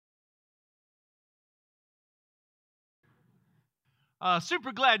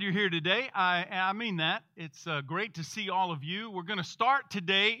Super glad you're here today. I mean that. It's great to see all of you. We're going to start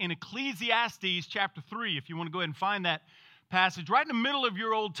today in Ecclesiastes chapter 3. If you want to go ahead and find that passage. Right in the middle of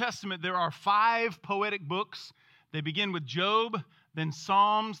your Old Testament, there are 5 poetic books. They begin with Job, then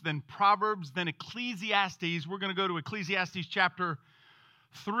Psalms, then Proverbs, then Ecclesiastes. We're going to go to Ecclesiastes chapter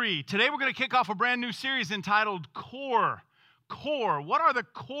 3. Today we're going to kick off a brand new series entitled Core. Core. What are the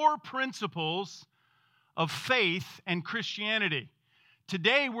core principles of faith and Christianity?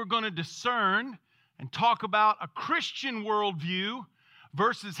 Today we're going to discern and talk about a Christian worldview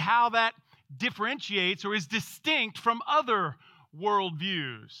versus how that differentiates or is distinct from other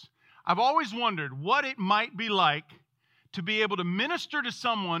worldviews. I've always wondered what it might be like to be able to minister to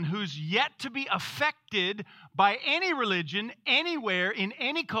someone who's yet to be affected by any religion, anywhere, in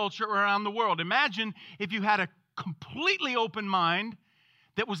any culture around the world. Imagine if you had a completely open mind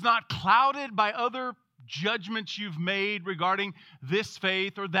that was not clouded by other judgments you've made regarding this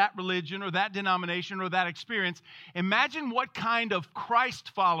faith or that religion or that denomination or that experience. Imagine what kind of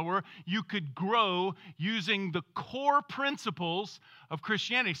Christ follower you could grow using the core principles of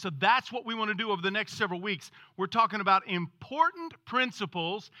Christianity. So that's what we want to do over the next several weeks. We're talking about important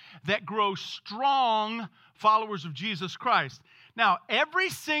principles that grow strong followers of Jesus Christ. Now, every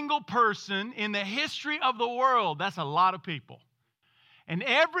single person in the history of the world, that's a lot of people. And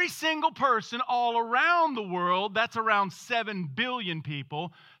every single person all around the world, that's around 7 billion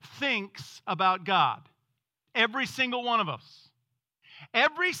people, thinks about God. Every single one of us.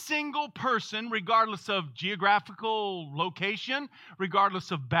 Every single person, regardless of geographical location,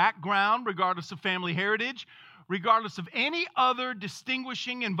 regardless of background, regardless of family heritage, regardless of any other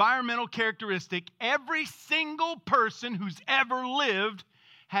distinguishing environmental characteristic, every single person who's ever lived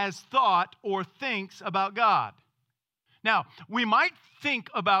has thought or thinks about God. Now, we might think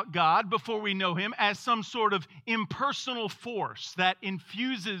about God before we know Him as some sort of impersonal force that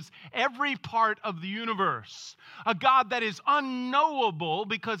infuses every part of the universe. A God that is unknowable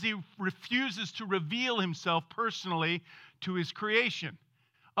because He refuses to reveal Himself personally to His creation.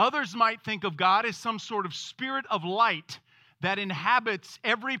 Others might think of God as some sort of spirit of light that inhabits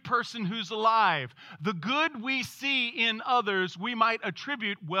every person who's alive. The good we see in others, we might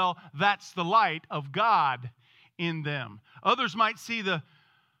attribute, well, that's the light of God in them. Others might see the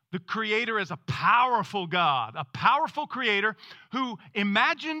Creator as a powerful God, a powerful Creator who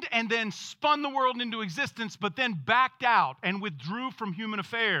imagined and then spun the world into existence, but then backed out and withdrew from human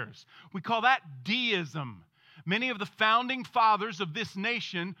affairs. We call that deism. Many of the founding fathers of this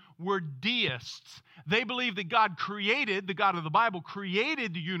nation were deists. They believed that God created, the God of the Bible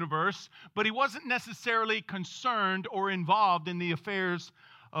created the universe, but He wasn't necessarily concerned or involved in the affairs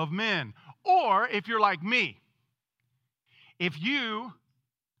of men. Or, if you're like me, if you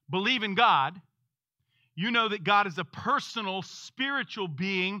believe in God, you know that God is a personal, spiritual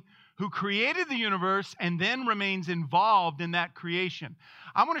being who created the universe and then remains involved in that creation.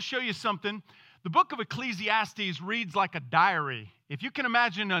 I want to show you something. The book of Ecclesiastes reads like a diary. If you can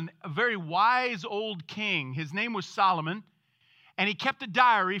imagine a very wise old king, his name was Solomon, and he kept a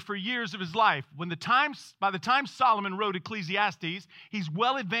diary for years of his life. By the time Solomon wrote Ecclesiastes, he's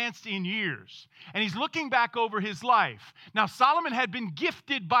well advanced in years. And he's looking back over his life. Now, Solomon had been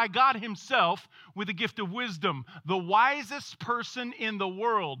gifted by God Himself with a gift of wisdom. The wisest person in the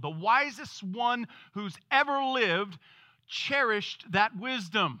world, the wisest one who's ever lived, cherished that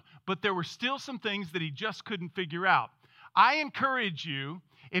wisdom. But there were still some things that he just couldn't figure out. I encourage you,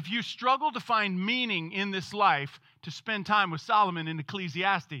 if you struggle to find meaning in this life, to spend time with Solomon in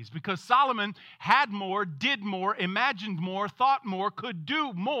Ecclesiastes, because Solomon had more, did more, imagined more, thought more, could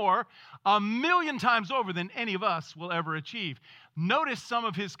do more 1,000,000 times over than any of us will ever achieve. Notice some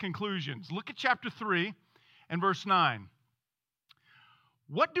of his conclusions. Look at chapter 3 and verse 9.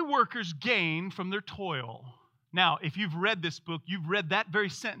 What do workers gain from their toil? Now, if you've read this book, you've read that very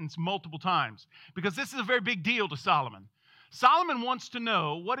sentence multiple times, because this is a very big deal to Solomon. Solomon wants to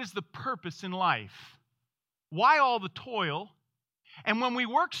know, what is the purpose in life? Why all the toil? And when we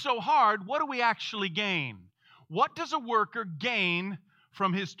work so hard, what do we actually gain? What does a worker gain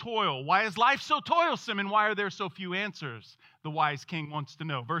from his toil? Why is life so toilsome, and why are there so few answers? The wise king wants to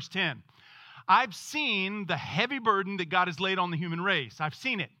know. Verse 10, I've seen the heavy burden that God has laid on the human race. I've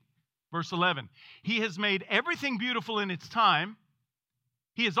seen it. Verse 11, He has made everything beautiful in its time.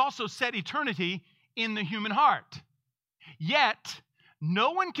 He has also set eternity in the human heart. Yet,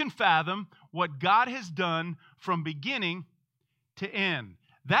 no one can fathom what God has done from beginning to end.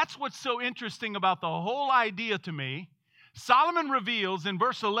 That's what's so interesting about the whole idea to me. Solomon reveals in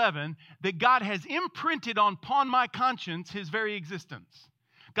verse 11 that God has imprinted upon my conscience His very existence.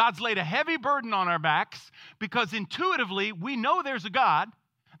 God's laid a heavy burden on our backs because intuitively we know there's a God.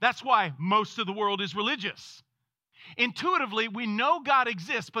 That's why most of the world is religious. Intuitively, we know God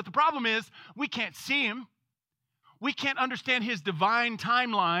exists, but the problem is we can't see him. We can't understand his divine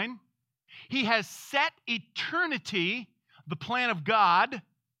timeline. He has set eternity, the plan of God,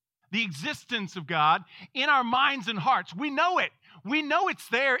 the existence of God, in our minds and hearts. We know it. We know it's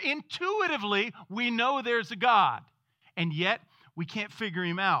there. Intuitively, we know there's a God. And yet, we can't figure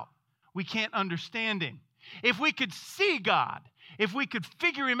him out. We can't understand him. If we could see God, if we could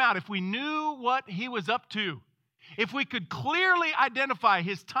figure him out, if we knew what he was up to, if we could clearly identify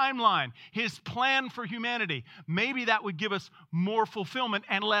his timeline, his plan for humanity, maybe that would give us more fulfillment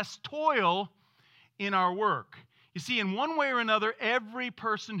and less toil in our work. You see, in one way or another, every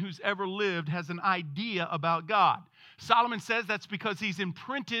person who's ever lived has an idea about God. Solomon says that's because he's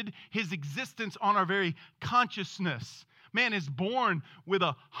imprinted his existence on our very consciousness. Man is born with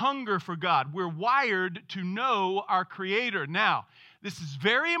a hunger for God. We're wired to know our Creator. Now, this is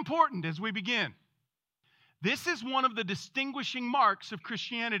very important as we begin. This is one of the distinguishing marks of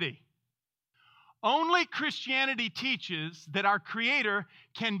Christianity. Only Christianity teaches that our Creator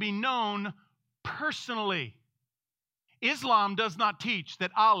can be known personally. Islam does not teach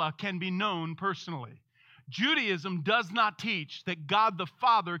that Allah can be known personally. Judaism does not teach that God the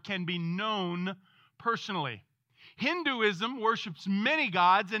Father can be known personally. Hinduism worships many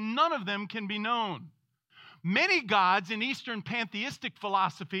gods and none of them can be known. Many gods in Eastern pantheistic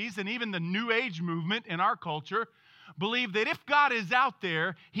philosophies and even the New Age movement in our culture believe that if God is out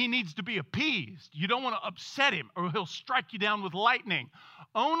there, he needs to be appeased. You don't want to upset him or he'll strike you down with lightning.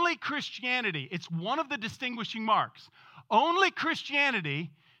 Only Christianity, it's one of the distinguishing marks. Only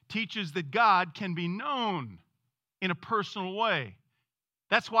Christianity teaches that God can be known in a personal way.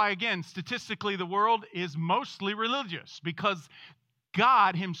 That's why, again, statistically, the world is mostly religious because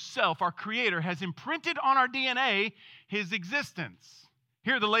God himself, our Creator, has imprinted on our DNA his existence.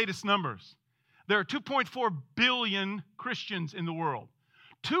 Here are the latest numbers. There are 2.4 billion Christians in the world.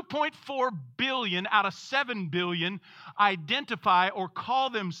 2.4 billion out of 7 billion identify or call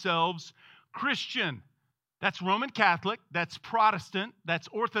themselves Christian. That's Roman Catholic, that's Protestant, that's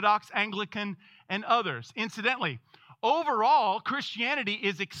Orthodox, Anglican, and others. Incidentally, overall, Christianity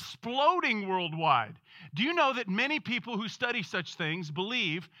is exploding worldwide. Do you know that many people who study such things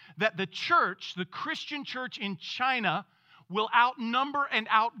believe that the church, the Christian church in China, will outnumber and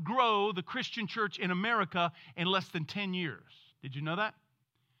outgrow the Christian church in America in less than 10 years? Did you know that?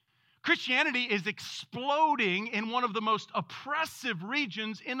 Christianity is exploding in one of the most oppressive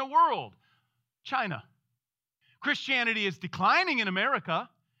regions in the world, China. Christianity is declining in America,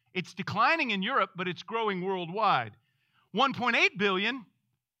 it's declining in Europe, but it's growing worldwide. 1.8 billion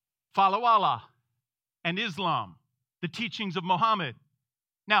follow Allah and Islam, the teachings of Muhammad.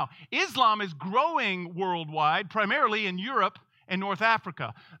 Now, Islam is growing worldwide, primarily in Europe and North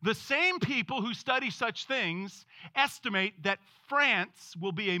Africa. The same people who study such things estimate that France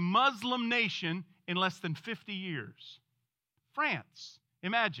will be a Muslim nation in less than 50 years. France,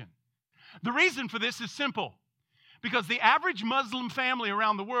 imagine. The reason for this is simple. Because the average Muslim family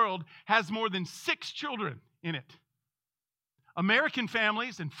around the world has more than 6 children in it. American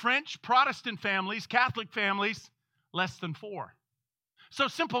families and French Protestant families, Catholic families, less than 4. So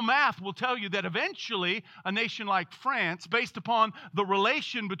simple math will tell you that eventually a nation like France, based upon the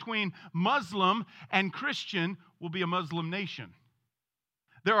relation between Muslim and Christian, will be a Muslim nation.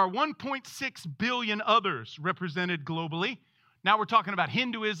 There are 1.6 billion others represented globally. Now we're talking about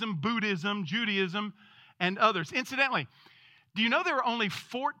Hinduism, Buddhism, Judaism, and others. Incidentally, do you know there are only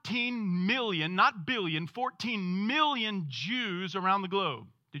 14 million, not billion, 14 million Jews around the globe?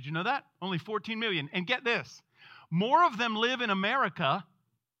 Did you know that? Only 14 million. And get this, more of them live in America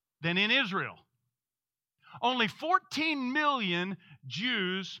than in Israel. Only 14 million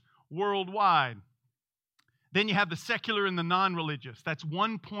Jews worldwide. Then you have the secular and the non-religious. That's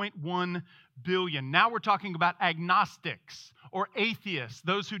 1.1 billion. Now we're talking about agnostics or atheists,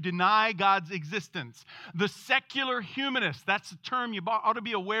 those who deny God's existence. The secular humanist, that's a term you ought to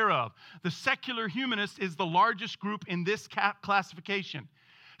be aware of. The secular humanist is the largest group in this classification.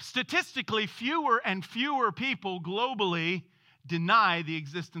 Statistically, fewer and fewer people globally deny the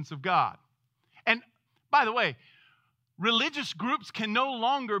existence of God. And by the way, religious groups can no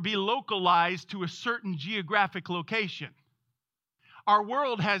longer be localized to a certain geographic location. Our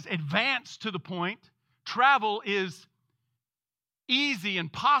world has advanced to the point travel is easy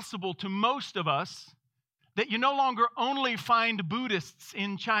and possible to most of us that you no longer only find Buddhists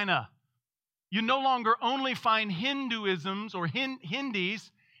in China. You no longer only find Hinduisms or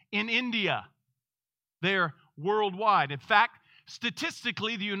Hindis in India. They're worldwide. In fact,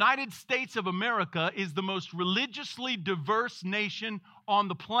 Statistically, the United States of America is the most religiously diverse nation on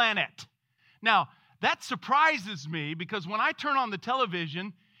the planet. Now, that surprises me because when I turn on the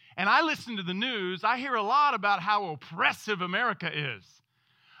television and I listen to the news, I hear a lot about how oppressive America is.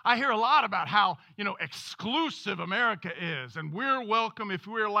 I hear a lot about how, exclusive America is, and we're welcome if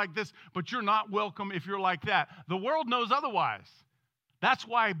we're like this, but you're not welcome if you're like that. The world knows otherwise. That's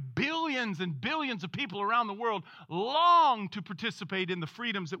why billions and billions of people around the world long to participate in the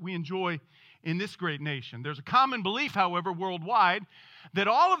freedoms that we enjoy in this great nation. There's a common belief, however, worldwide, that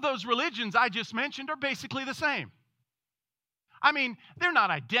all of those religions I just mentioned are basically the same. I mean, they're not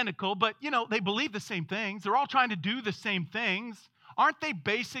identical, but, they believe the same things. They're all trying to do the same things. Aren't they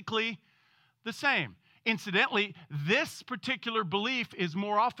basically the same? Incidentally, this particular belief is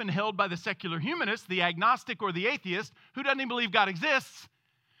more often held by the secular humanist, the agnostic, or the atheist, who doesn't even believe God exists.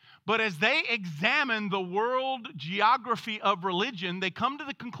 But as they examine the world geography of religion, they come to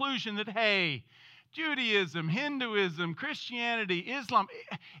the conclusion that, hey, Judaism, Hinduism, Christianity, Islam,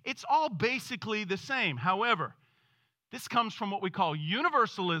 it's all basically the same. However, this comes from what we call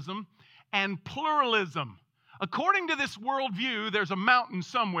universalism and pluralism. According to this worldview, there's a mountain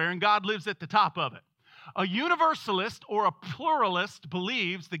somewhere and God lives at the top of it. A universalist or a pluralist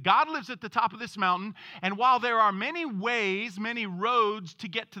believes that God lives at the top of this mountain, and while there are many ways, many roads to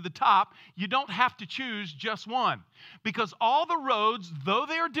get to the top, you don't have to choose just one. Because all the roads, though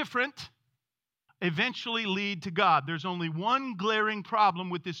they are different, eventually lead to God. There's only one glaring problem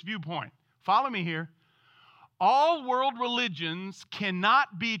with this viewpoint. Follow me here. All world religions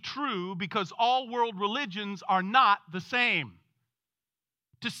cannot be true because all world religions are not the same.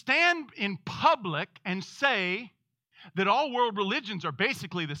 To stand in public and say that all world religions are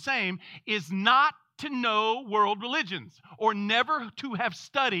basically the same is not to know world religions or never to have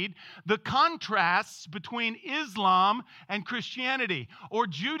studied the contrasts between Islam and Christianity or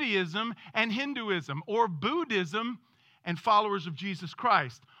Judaism and Hinduism or Buddhism and followers of Jesus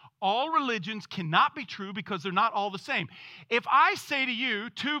Christ. All religions cannot be true because they're not all the same. If I say to you,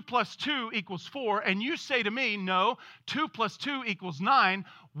 2 plus 2 equals 4, and you say to me, no, 2 plus 2 equals 9,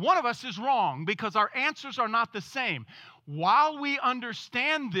 one of us is wrong because our answers are not the same. While we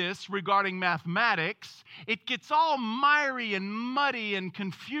understand this regarding mathematics, it gets all miry and muddy and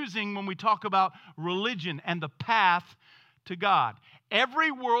confusing when we talk about religion and the path to God. Every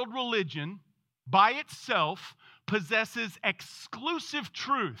world religion by itself possesses exclusive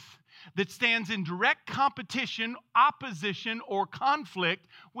truth that stands in direct competition, opposition, or conflict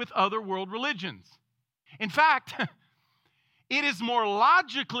with other world religions. In fact, it is more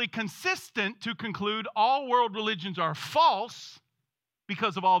logically consistent to conclude all world religions are false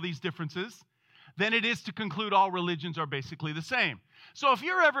because of all these differences than it is to conclude all religions are basically the same. So if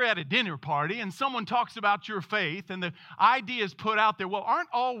you're ever at a dinner party and someone talks about your faith and the idea is put out there, well, aren't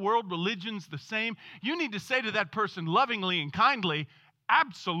all world religions the same? You need to say to that person lovingly and kindly,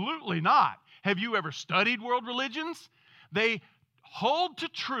 absolutely not. Have you ever studied world religions? They hold to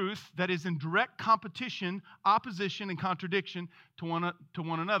truth that is in direct competition, opposition, and contradiction to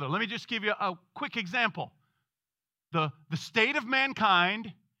one another. Let me just give you a quick example. The state of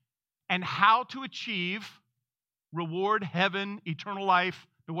mankind and how to achieve reward, heaven, eternal life,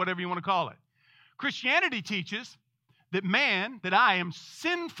 whatever you want to call it. Christianity teaches that I am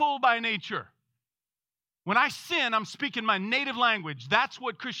sinful by nature. When I sin, I'm speaking my native language. That's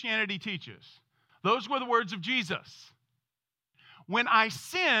what Christianity teaches. Those were the words of Jesus. When I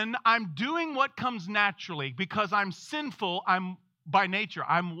sin, I'm doing what comes naturally because I'm sinful. I'm by nature.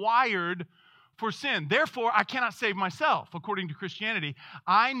 I'm wired for sin. Therefore, I cannot save myself, according to Christianity.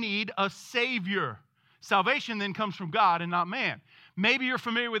 I need a Savior. Salvation then comes from God and not man. Maybe you're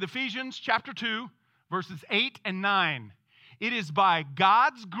familiar with Ephesians chapter 2, verses 8 and 9. It is by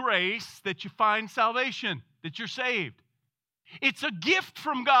God's grace that you find salvation, that you're saved. It's a gift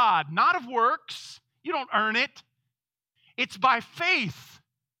from God, not of works. You don't earn it. It's by faith.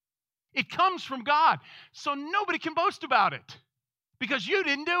 It comes from God. So nobody can boast about it because you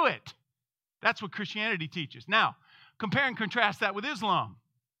didn't do it. That's what Christianity teaches. Now, compare and contrast that with Islam.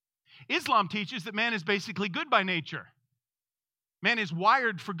 Islam teaches that man is basically good by nature. Man is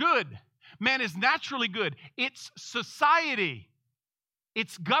wired for good. Man is naturally good. It's society.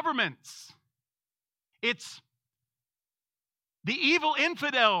 It's governments. It's the evil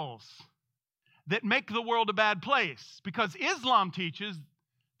infidels that make the world a bad place. Because Islam teaches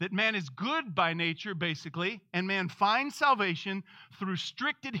that man is good by nature, basically, and man finds salvation through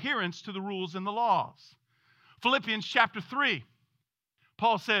strict adherence to the rules and the laws. Philippians chapter 3,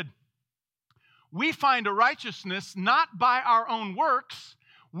 Paul said, we find a righteousness not by our own works.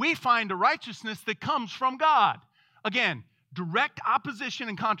 We find a righteousness that comes from God. Again, direct opposition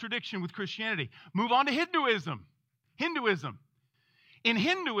and contradiction with Christianity. Move on to Hinduism. In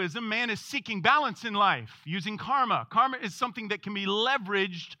Hinduism, man is seeking balance in life using karma. Karma is something that can be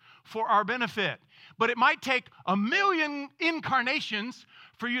leveraged for our benefit. But it might take 1,000,000 incarnations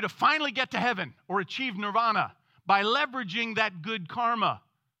for you to finally get to heaven or achieve nirvana by leveraging that good karma.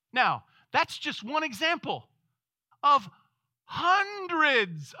 Now, that's just one example of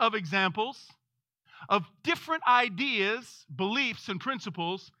hundreds of examples of different ideas, beliefs, and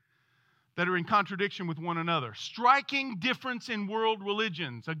principles that are in contradiction with one another. Striking difference in world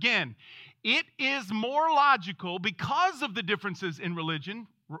religions. Again, it is more logical because of the differences in religion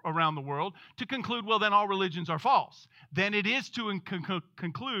around the world to conclude, well, then all religions are false, than it is to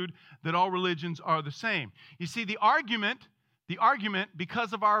conclude that all religions are the same. You see, the argument,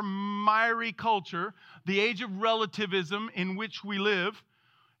 because of our miry culture, the age of relativism in which we live,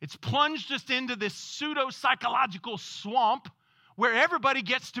 it's plunged us into this pseudo-psychological swamp where everybody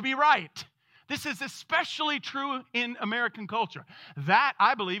gets to be right. This is especially true in American culture. That,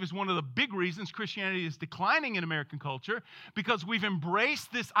 I believe, is one of the big reasons Christianity is declining in American culture, because we've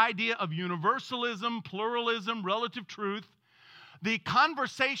embraced this idea of universalism, pluralism, relative truth. The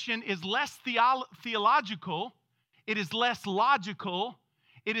conversation is less theological, it is less logical,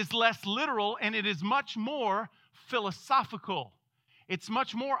 it is less literal, and it is much more philosophical. It's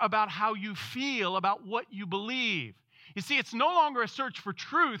much more about how you feel, about what you believe. You see, it's no longer a search for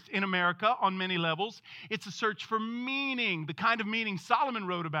truth in America on many levels. It's a search for meaning, the kind of meaning Solomon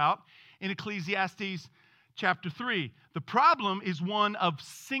wrote about in Ecclesiastes chapter 3. The problem is one of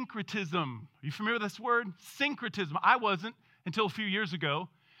syncretism. Are you familiar with this word? Syncretism. I wasn't until a few years ago.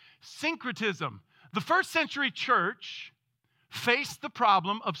 Syncretism. The first century church faced the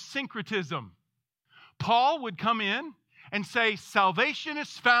problem of syncretism. Paul would come in and say, salvation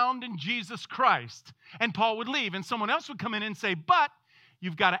is found in Jesus Christ. And Paul would leave, and someone else would come in and say, but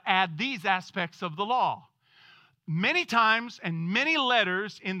you've got to add these aspects of the law. Many times and many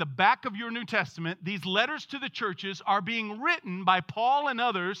letters in the back of your New Testament, these letters to the churches are being written by Paul and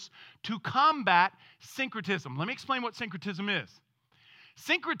others to combat syncretism. Let me explain what syncretism is.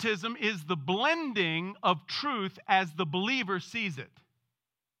 Syncretism is the blending of truth as the believer sees it.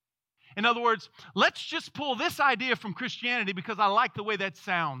 In other words, let's just pull this idea from Christianity because I like the way that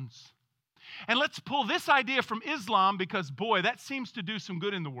sounds. And let's pull this idea from Islam because, boy, that seems to do some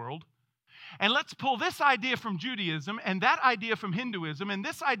good in the world. And let's pull this idea from Judaism and that idea from Hinduism and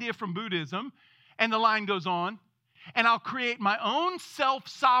this idea from Buddhism, and the line goes on. And I'll create my own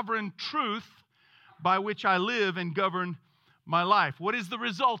self-sovereign truth by which I live and govern my life. What is the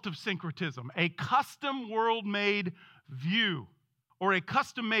result of syncretism? A custom world-made view, or a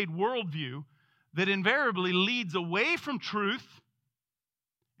custom-made worldview that invariably leads away from truth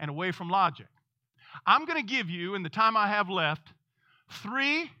and away from logic. I'm going to give you, in the time I have left,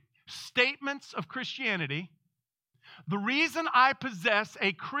 3 statements of Christianity. The reason I possess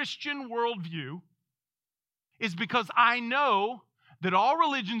a Christian worldview is because I know that all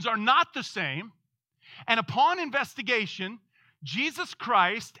religions are not the same, and upon investigation, Jesus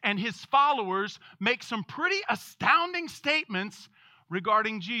Christ and his followers make some pretty astounding statements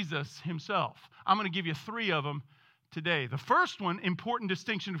regarding Jesus himself. I'm going to give you 3 of them today. The first one, important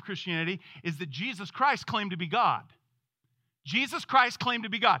distinction of Christianity, is that Jesus Christ claimed to be God. Jesus Christ claimed to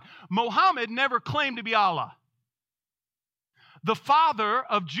be God. Muhammad never claimed to be Allah. The father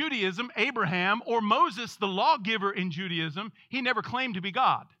of Judaism, Abraham, or Moses, the lawgiver in Judaism, he never claimed to be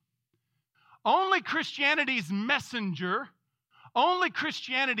God. Only Christianity's messenger, only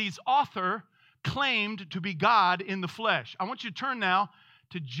Christianity's author claimed to be God in the flesh. I want you to turn now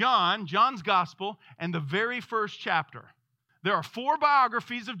to John's Gospel, and the very first chapter. There are 4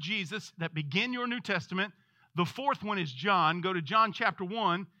 biographies of Jesus that begin your New Testament. The 4th one is John. Go to John chapter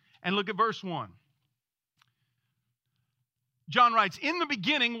 1 and look at verse 1. John writes, in the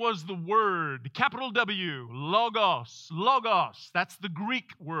beginning was the Word, capital W, Logos. Logos, that's the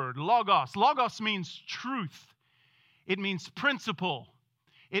Greek word, Logos. Logos means truth. It means principle.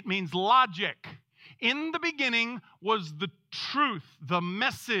 It means logic. In the beginning was the truth, the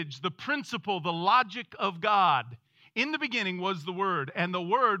message, the principle, the logic of God. In the beginning was the Word, and the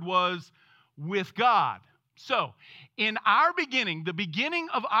Word was with God. So, in our beginning, the beginning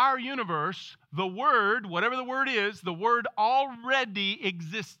of our universe, the Word, whatever the Word is, the Word already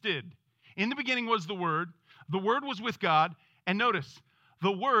existed. In the beginning was the Word was with God, and notice,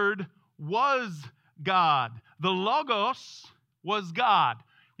 the Word was God. The Logos was God.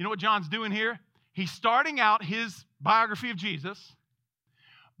 You know what John's doing here? He's starting out his biography of Jesus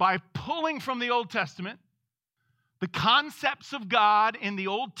by pulling from the Old Testament the concepts of God in the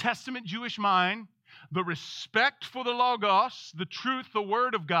Old Testament Jewish mind, the respect for the Logos, the truth, the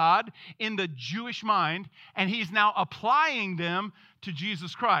Word of God in the Jewish mind, and he's now applying them to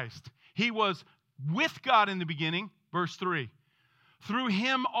Jesus Christ. He was with God in the beginning, verse 3. Through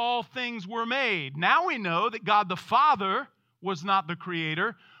him all things were made. Now we know that God the Father was not the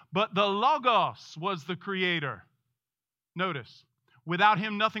creator, but the Logos was the creator. Notice, without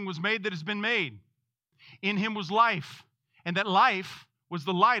him nothing was made that has been made. In him was life, and that life was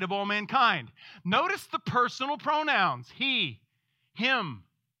the light of all mankind. Notice the personal pronouns. He, him.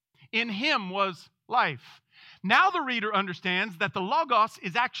 In him was life. Now the reader understands that the Logos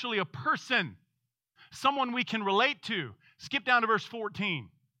is actually a person, someone we can relate to. Skip down to verse 14.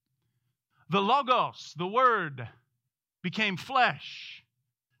 The Logos, the Word, became flesh.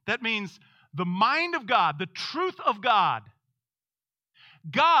 That means the mind of God, the truth of God.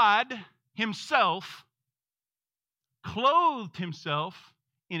 God himself clothed himself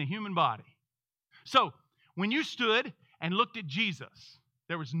in a human body. So, when you stood and looked at Jesus,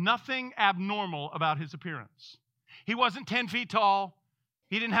 there was nothing abnormal about his appearance. He wasn't 10 feet tall.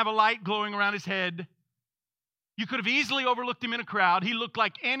 He didn't have a light glowing around his head. You could have easily overlooked him in a crowd. He looked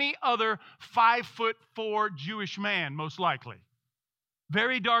like any other 5'4" Jewish man, most likely.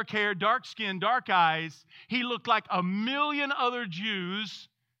 Very dark hair, dark skin, dark eyes. He looked like a million other Jews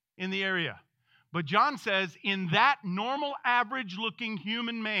in the area. But John says, in that normal, average-looking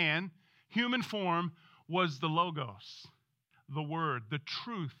human man, human form, was the Logos, the Word, the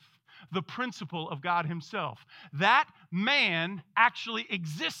truth, the principle of God himself. That man actually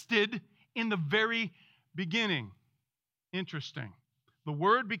existed in the very beginning. Interesting. The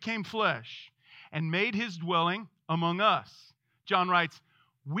Word became flesh and made his dwelling among us. John writes,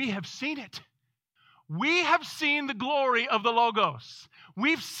 we have seen it. We have seen the glory of the Logos.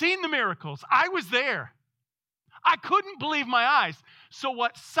 We've seen the miracles. I was there. I couldn't believe my eyes. So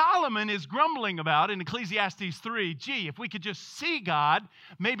what Solomon is grumbling about in Ecclesiastes 3, gee, if we could just see God,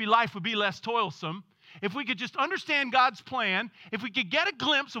 maybe life would be less toilsome. If we could just understand God's plan, if we could get a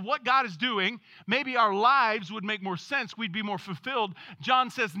glimpse of what God is doing, maybe our lives would make more sense. We'd be more fulfilled. John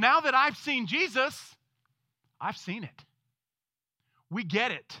says, now that I've seen Jesus, I've seen it. We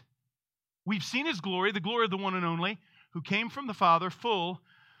get it. We've seen his glory, the glory of the one and only, who came from the Father, full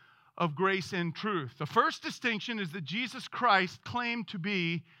of grace and truth. The first distinction is that Jesus Christ claimed to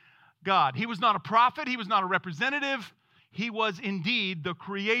be God. He was not a prophet. He was not a representative. He was indeed the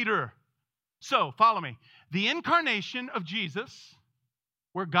creator. So, follow me. The incarnation of Jesus,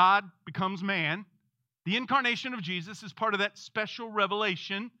 where God becomes man, the incarnation of Jesus is part of that special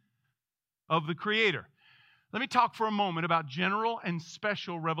revelation of the Creator. Let me talk for a moment about general and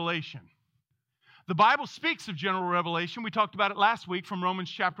special revelation. The Bible speaks of general revelation. We talked about it last week from Romans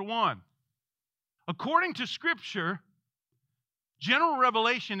chapter 1. According to Scripture, general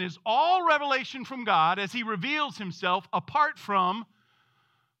revelation is all revelation from God as he reveals himself apart from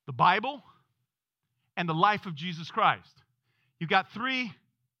the Bible and the life of Jesus Christ. You've got three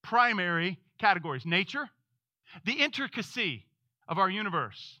primary categories: nature, the intricacy of our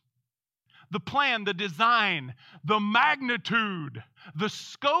universe, the plan, the design, the magnitude, the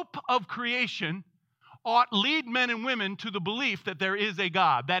scope of creation ought lead men and women to the belief that there is a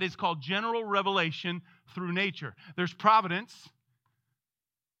God. That is called general revelation through nature. There's providence.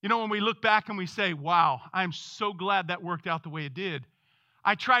 You know, when we look back and we say, wow, I'm so glad that worked out the way it did.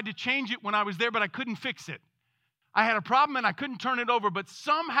 I tried to change it when I was there, but I couldn't fix it. I had a problem and I couldn't turn it over, but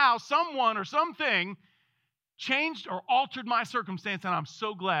somehow, someone or something changed or altered my circumstance, and I'm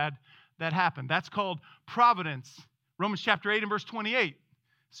so glad that happened. That's called providence. Romans chapter 8 and verse 28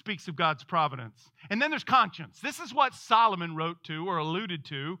 speaks of God's providence. And then there's conscience. This is what Solomon wrote to or alluded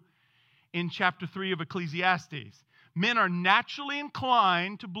to in chapter 3 of Ecclesiastes. Men are naturally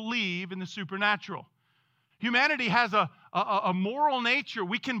inclined to believe in the supernatural. Humanity has a moral nature.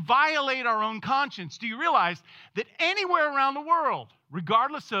 We can violate our own conscience. Do you realize that anywhere around the world,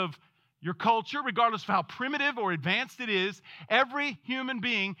 regardless of your culture, regardless of how primitive or advanced it is, every human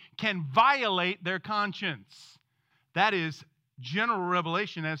being can violate their conscience? That is general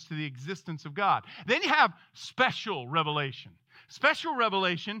revelation as to the existence of God. Then you have special revelation. Special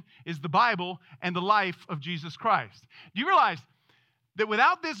revelation is the Bible and the life of Jesus Christ. Do you realize that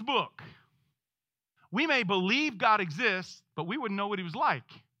without this book, we may believe God exists, but we wouldn't know what he was like?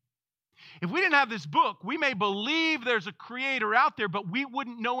 If we didn't have this book, we may believe there's a creator out there, but we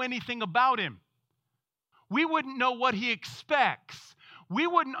wouldn't know anything about him. We wouldn't know what he expects. We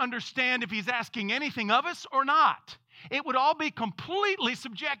wouldn't understand if he's asking anything of us or not. It would all be completely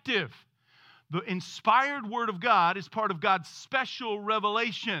subjective. The inspired Word of God is part of God's special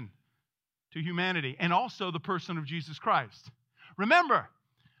revelation to humanity, and also the person of Jesus Christ. Remember,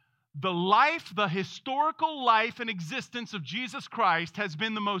 the life, the historical life and existence of Jesus Christ has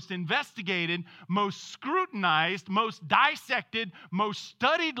been the most investigated, most scrutinized, most dissected, most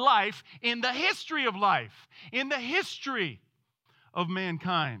studied life in the history of life, in the history of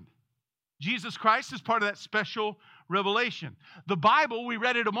mankind. Jesus Christ is part of that special revelation. The Bible, we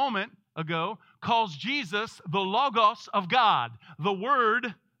read it a moment ago, calls Jesus the Logos of God, the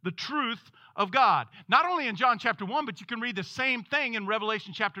Word, the truth of God. Not only in John chapter 1, but you can read the same thing in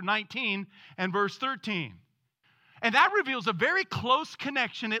Revelation chapter 19 and verse 13. And that reveals a very close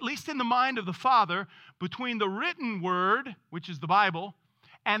connection, at least in the mind of the Father, between the written Word, which is the Bible,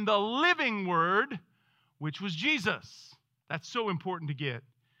 and the living Word, which was Jesus. That's so important to get.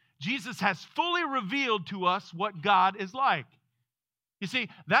 Jesus has fully revealed to us what God is like. You see,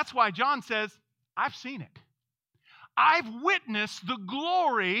 that's why John says, I've seen it. I've witnessed the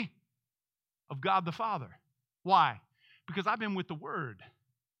glory of God the Father. Why? Because I've been with the Word.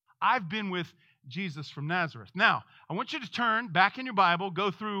 I've been with Jesus from Nazareth. Now, I want you to turn back in your Bible,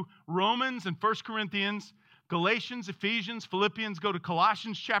 go through Romans and 1 Corinthians, Galatians, Ephesians, Philippians, go to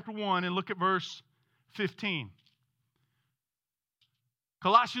Colossians chapter 1 and look at verse 15.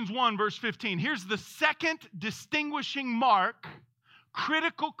 Colossians 1, verse 15. Here's the second distinguishing mark,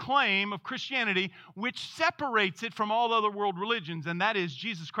 critical claim of Christianity, which separates it from all other world religions, and that is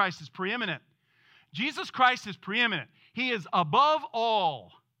Jesus Christ is preeminent. Jesus Christ is preeminent. He is above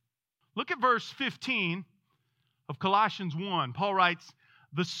all. Look at verse 15 of Colossians 1. Paul writes,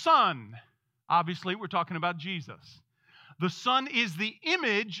 the Son, obviously we're talking about Jesus. The Son is the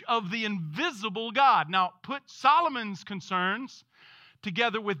image of the invisible God. Now, put Solomon's concerns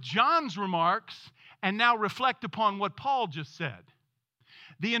together with John's remarks and now reflect upon what Paul just said.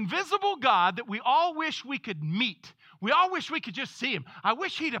 The invisible God that we all wish we could meet. We all wish we could just see him. I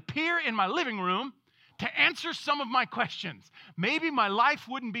wish he'd appear in my living room to answer some of my questions. Maybe my life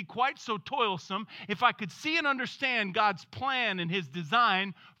wouldn't be quite so toilsome if I could see and understand God's plan and his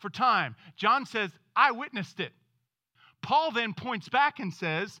design for time. John says, I witnessed it. Paul then points back and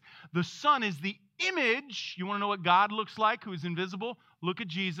says, the Son is the image. You want to know what God looks like, who is invisible? Look at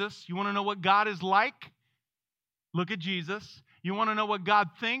Jesus. You want to know what God is like? Look at Jesus. You want to know what God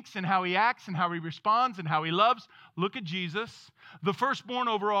thinks and how he acts and how he responds and how he loves? Look at Jesus. The firstborn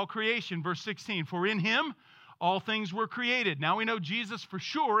over all creation, verse 16. For in him all things were created. Now we know Jesus for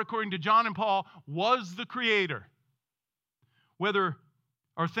sure, according to John and Paul, was the creator. Whether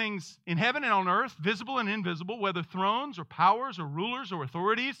are things in heaven and on earth, visible and invisible, whether thrones or powers or rulers or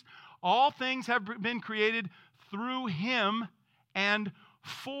authorities, all things have been created through him and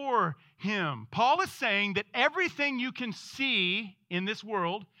for him. Paul is saying that everything you can see in this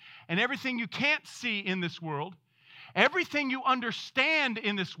world and everything you can't see in this world, everything you understand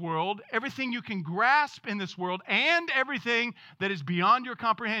in this world, everything you can grasp in this world, and everything that is beyond your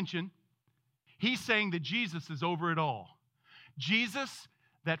comprehension, he's saying that Jesus is over it all. Jesus,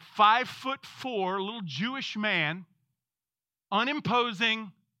 that 5'4" little Jewish man,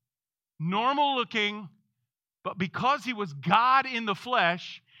 unimposing, normal looking, but because he was God in the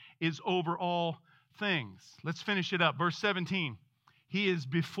flesh, is over all things. Let's finish it up. Verse 17. He is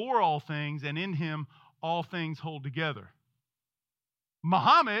before all things, and in him all things hold together.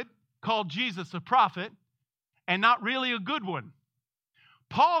 Muhammad called Jesus a prophet, and not really a good one.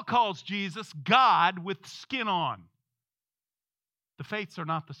 Paul calls Jesus God with skin on. The faiths are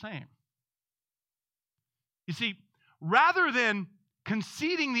not the same. You see, rather than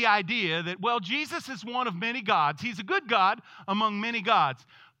conceding the idea that, well, Jesus is one of many gods, he's a good God among many gods,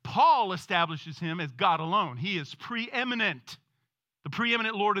 Paul establishes him as God alone. He is preeminent, the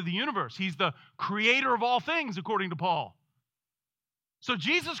preeminent Lord of the universe. He's the creator of all things, according to Paul. So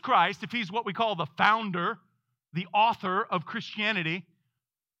Jesus Christ, if he's what we call the founder, the author of Christianity,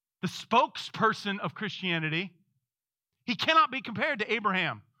 the spokesperson of Christianity, he cannot be compared to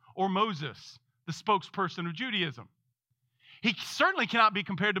Abraham or Moses, the spokesperson of Judaism. He certainly cannot be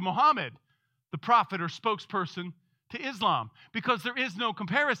compared to Muhammad, the prophet or spokesperson to Islam, because there is no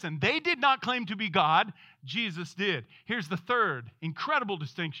comparison. They did not claim to be God. Jesus did. Here's the third incredible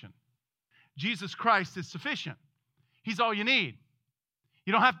distinction. Jesus Christ is sufficient. He's all you need.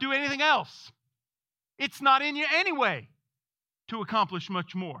 You don't have to do anything else. It's not in you anyway to accomplish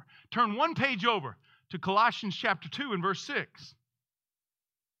much more. Turn one page over to Colossians chapter 2 and verse 6.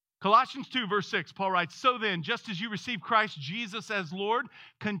 Colossians 2, verse 6, Paul writes, so then, just as you receive Christ Jesus as Lord,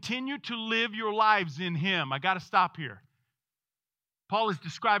 continue to live your lives in him. I got to stop here. Paul is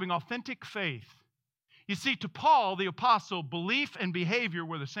describing authentic faith. You see, to Paul, the apostle, belief and behavior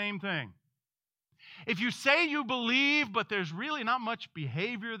were the same thing. If you say you believe, but there's really not much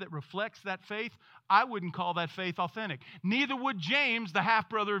behavior that reflects that faith, I wouldn't call that faith authentic. Neither would James, the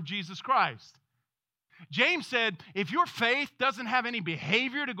half-brother of Jesus Christ. James said, if your faith doesn't have any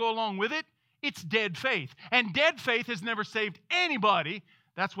behavior to go along with it, it's dead faith. And dead faith has never saved anybody.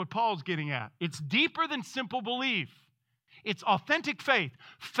 That's what Paul's getting at. It's deeper than simple belief. It's authentic faith.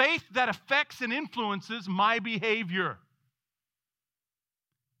 Faith that affects and influences my behavior.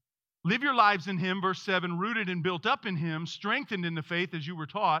 Live your lives in Him, verse 7, rooted and built up in Him, strengthened in the faith as you were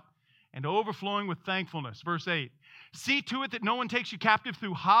taught, and overflowing with thankfulness. Verse 8, see to it that no one takes you captive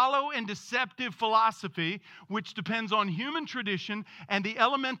through hollow and deceptive philosophy, which depends on human tradition and the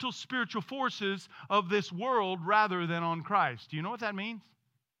elemental spiritual forces of this world rather than on Christ. Do you know what that means?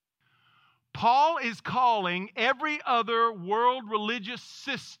 Paul is calling every other world religious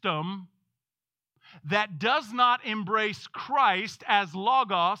system that does not embrace Christ as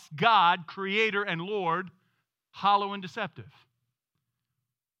Logos, God, Creator and Lord, hollow and deceptive.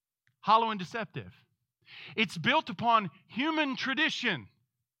 Hollow and deceptive. It's built upon human tradition.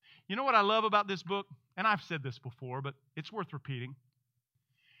 You know what I love about this book? And I've said this before, but it's worth repeating.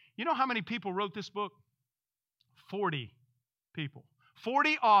 You know how many people wrote this book? 40 people.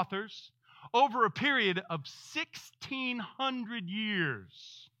 40 authors over a period of 1,600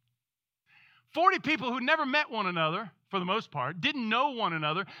 years. 40 people who never met one another, for the most part, didn't know one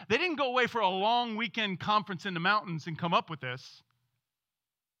another. They didn't go away for a long weekend conference in the mountains and come up with this.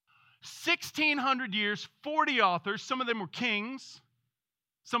 1,600 years, 40 authors. Some of them were kings.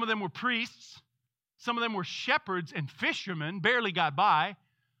 Some of them were priests. Some of them were shepherds and fishermen, barely got by.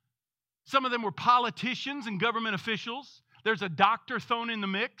 Some of them were politicians and government officials. There's a doctor thrown in the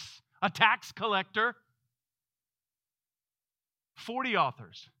mix, a tax collector. 40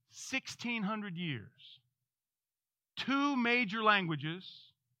 authors, 1,600 years. 2 major languages,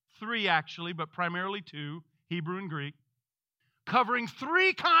 3 actually, but primarily 2, Hebrew and Greek, covering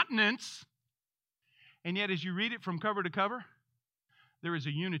 3 continents. And yet, as you read it from cover to cover, there is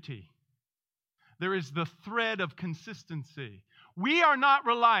a unity. There is the thread of consistency. We are not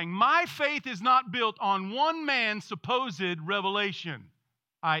relying. My faith is not built on one man's supposed revelation,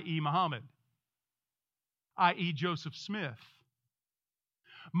 i.e. Muhammad, i.e. Joseph Smith.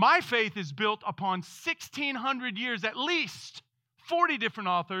 My faith is built upon 1,600 years, at least 40 different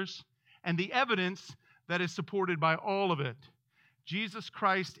authors, and the evidence that is supported by all of it. Jesus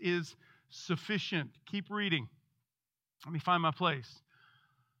Christ is sufficient. Keep reading. Let me find my place.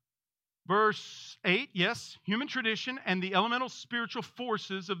 Verse 8, yes, human tradition and the elemental spiritual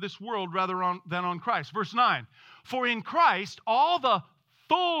forces of this world rather than on Christ. Verse 9, for in Christ all the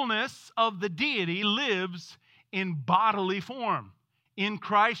fullness of the deity lives in bodily form. In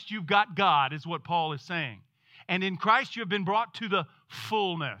Christ you've got God, is what Paul is saying. And in Christ you have been brought to the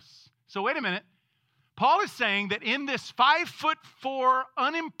fullness. So wait a minute. Paul is saying that in this 5'4",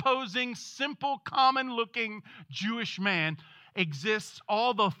 unimposing, simple, common-looking Jewish man exists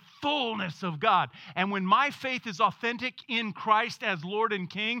all the fullness of God. And when my faith is authentic in Christ as Lord and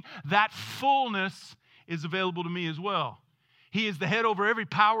King, that fullness is available to me as well. He is the head over every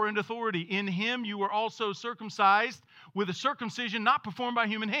power and authority. In Him you were also circumcised with a circumcision not performed by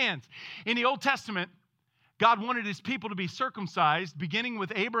human hands. In the Old Testament, God wanted His people to be circumcised, beginning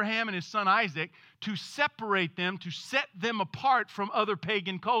with Abraham and his son Isaac, to separate them, to set them apart from other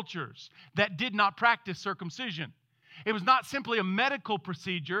pagan cultures that did not practice circumcision. It was not simply a medical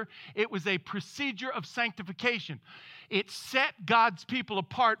procedure, it was a procedure of sanctification. It set God's people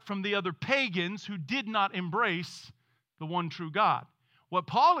apart from the other pagans who did not embrace the one true God. What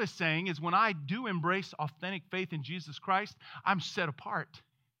Paul is saying is when I do embrace authentic faith in Jesus Christ, I'm set apart.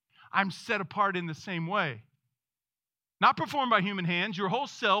 I'm set apart in the same way. Not performed by human hands. Your whole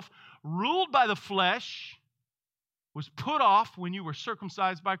self, ruled by the flesh, was put off when you were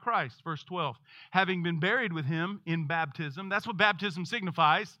circumcised by Christ. Verse 12. Having been buried with Him in baptism. That's what baptism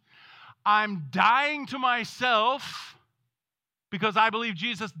signifies. I'm dying to myself because I believe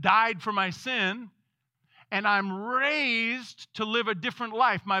Jesus died for my sin. And I'm raised to live a different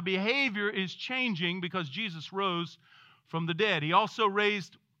life. My behavior is changing because Jesus rose from the dead. He also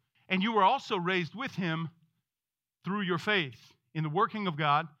raised, and you were also raised with Him through your faith in the working of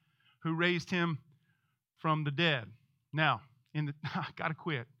God who raised Him from the dead. Now, I gotta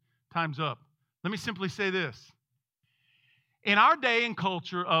quit. Time's up. Let me simply say this. In our day and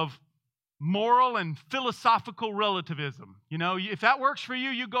culture of moral and philosophical relativism, if that works for you,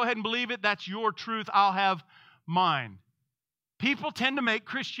 you go ahead and believe it. That's your truth. I'll have mine. People tend to make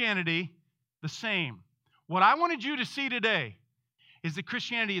Christianity the same. What I wanted you to see today is that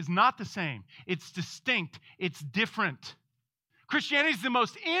Christianity is not the same. It's distinct. It's different. Christianity is the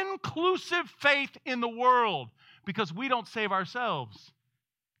most inclusive faith in the world because we don't save ourselves.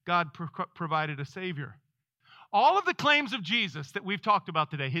 God provided a Savior. All of the claims of Jesus that we've talked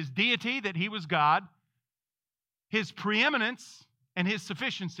about today, his deity, that he was God, his preeminence, and his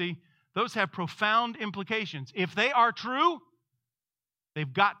sufficiency, those have profound implications. If they are true,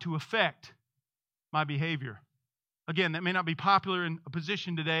 they've got to affect my behavior. Again, that may not be popular in a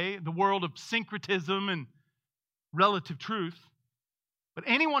position today, the world of syncretism and relative truth. But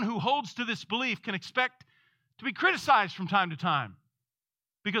anyone who holds to this belief can expect to be criticized from time to time.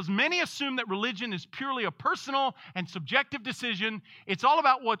 Because many assume that religion is purely a personal and subjective decision. It's all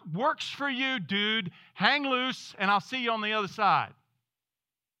about what works for you, dude. Hang loose, and I'll see you on the other side.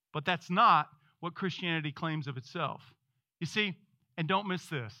 But that's not what Christianity claims of itself. You see, and don't miss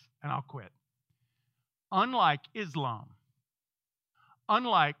this, and I'll quit. Unlike Islam,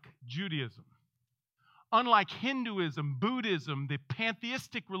 unlike Judaism, unlike Hinduism, Buddhism, the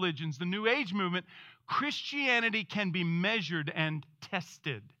pantheistic religions, the New Age movement, Christianity can be measured and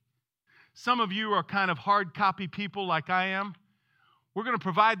tested. Some of you are kind of hard copy people like I am. We're going to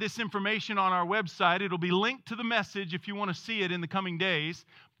provide this information on our website. It'll be linked to the message if you want to see it in the coming days.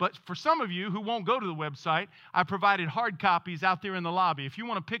 But for some of you who won't go to the website, I provided hard copies out there in the lobby. If you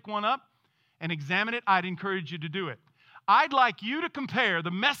want to pick one up and examine it, I'd encourage you to do it. I'd like you to compare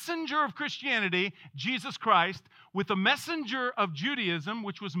the messenger of Christianity, Jesus Christ, with the messenger of Judaism,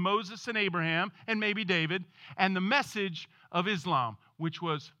 which was Moses and Abraham and maybe David, and the message of Islam, which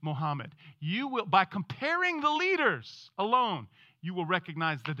was Muhammad. You will, by comparing the leaders alone, you will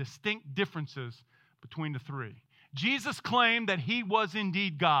recognize the distinct differences between the three. Jesus claimed that he was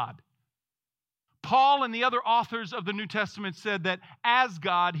indeed God. Paul and the other authors of the New Testament said that as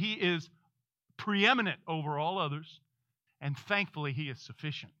God, he is preeminent over all others. And thankfully, he is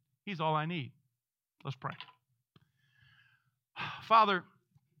sufficient. He's all I need. Let's pray. Father,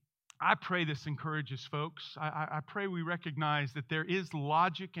 I pray this encourages folks. I pray we recognize that there is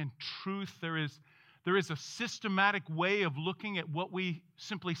logic and truth. There is a systematic way of looking at what we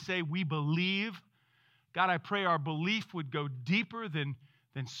simply say we believe. God, I pray our belief would go deeper than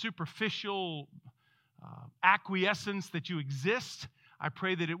superficial acquiescence that you exist. I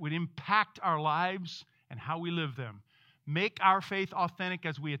pray that it would impact our lives and how we live them. Make our faith authentic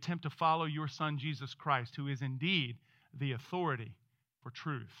as we attempt to follow your Son, Jesus Christ, who is indeed the authority for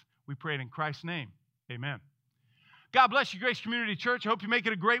truth. We pray it in Christ's name. Amen. God bless you, Grace Community Church. I hope you make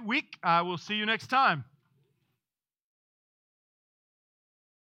it a great week. I will see you next time.